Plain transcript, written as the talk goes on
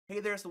Hey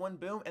there, it's the One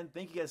Boom, and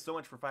thank you guys so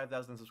much for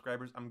 5,000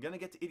 subscribers. I'm gonna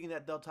get to eating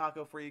that Del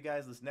Taco for you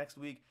guys this next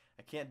week.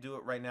 I can't do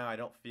it right now. I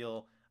don't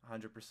feel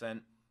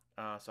 100%,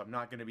 so I'm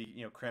not gonna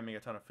be, cramming a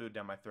ton of food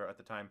down my throat at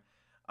the time.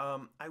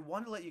 I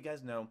want to let you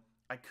guys know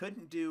I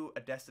couldn't do a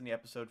Destiny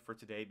episode for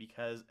today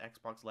because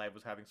Xbox Live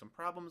was having some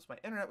problems, my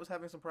internet was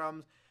having some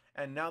problems,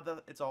 and now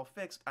that it's all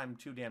fixed, I'm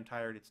too damn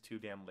tired. It's too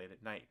damn late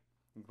at night.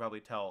 You can probably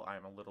tell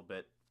I'm a little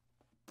bit.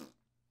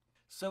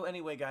 So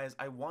anyway, guys,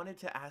 I wanted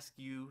to ask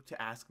you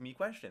to ask me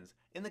questions.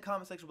 In the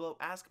comment section below,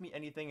 ask me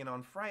anything, and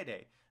on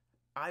Friday,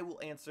 I will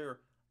answer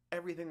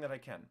everything that I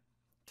can.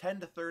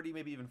 10 to 30,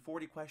 maybe even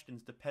 40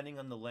 questions, depending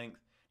on the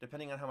length,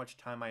 depending on how much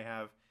time I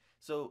have.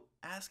 So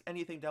ask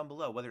anything down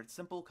below, whether it's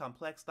simple,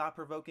 complex,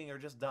 thought-provoking, or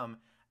just dumb.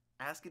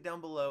 Ask it down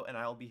below, and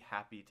I'll be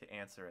happy to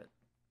answer it.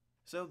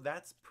 So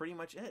that's pretty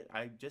much it.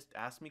 I just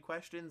asked me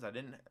questions. I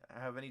didn't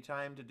have any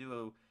time to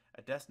do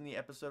a Destiny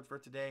episode for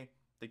today.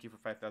 Thank you for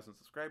 5,000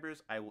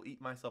 subscribers. I will eat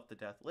myself to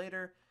death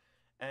later.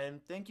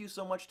 And thank you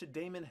so much to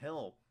Damon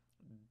Hill.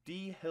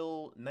 D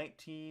Hill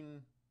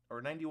 19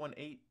 or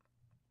 91.8.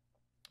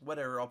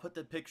 Whatever. I'll put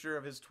the picture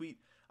of his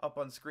tweet up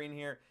on screen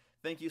here.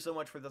 Thank you so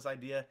much for this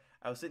idea.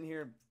 I was sitting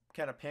here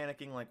kind of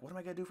panicking, like, what am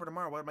I going to do for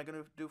tomorrow? What am I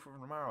going to do for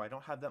tomorrow? I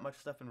don't have that much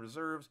stuff in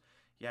reserves,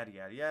 yada,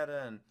 yada,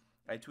 yada. And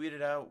I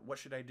tweeted out, what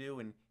should I do?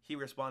 And he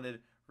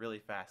responded really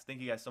fast. Thank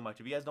you guys so much.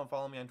 If you guys don't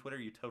follow me on Twitter,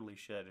 you totally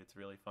should. It's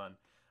really fun.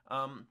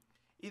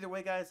 Either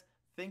way, guys,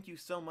 thank you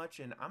so much,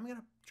 and I'm going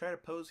to try to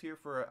pose here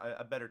for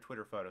a better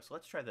Twitter photo. So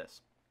let's try this.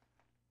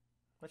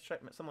 Let's try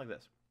something like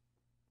this.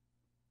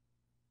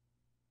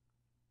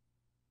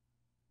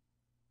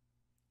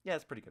 Yeah,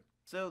 it's pretty good.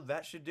 So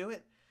that should do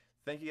it.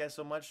 Thank you guys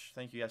so much.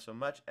 Thank you guys so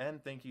much.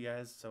 And thank you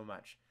guys so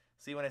much.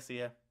 See you when I see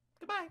you.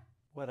 Goodbye.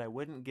 What I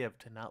wouldn't give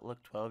to not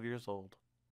look 12 years old.